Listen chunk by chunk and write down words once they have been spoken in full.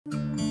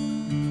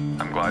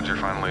I'm glad you're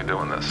finally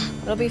doing this.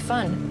 It'll be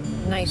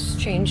fun. Nice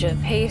change of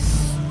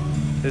pace.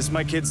 This is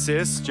my kid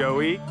sis,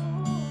 Joey.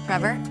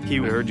 Trevor? He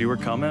heard you were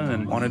coming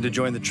and wanted to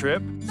join the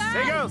trip.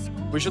 Hey girls,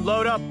 we should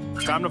load up.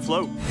 It's time to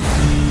float.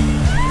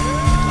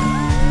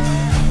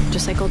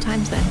 Just like old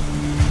times then.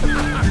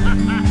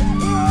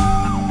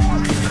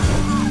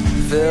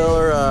 Fill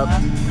her up.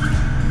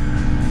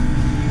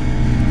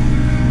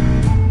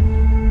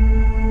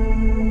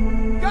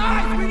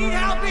 Guys, we need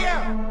help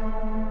here!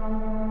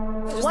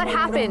 What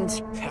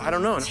happened? I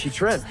don't know. She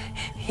tripped.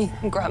 He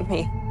grabbed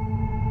me.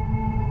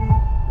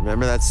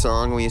 Remember that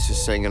song we used to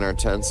sing in our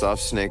tents off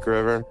Snake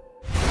River?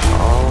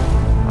 All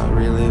I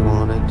really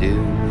want to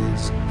do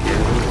is get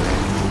away.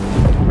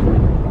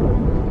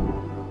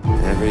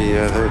 Every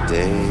other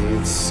day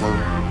it's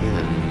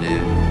something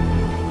new.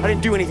 I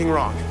didn't do anything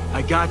wrong.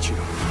 I got you.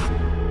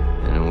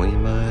 And we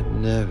might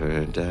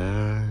never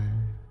die.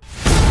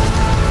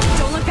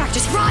 Don't look back,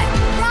 just run!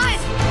 Run!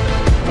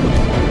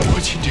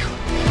 What'd you do?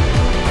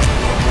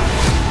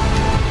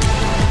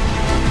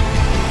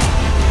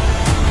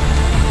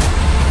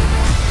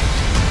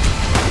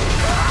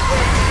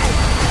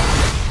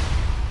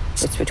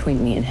 It's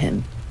between me and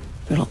him.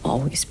 It'll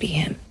always be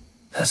him.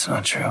 That's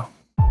not true.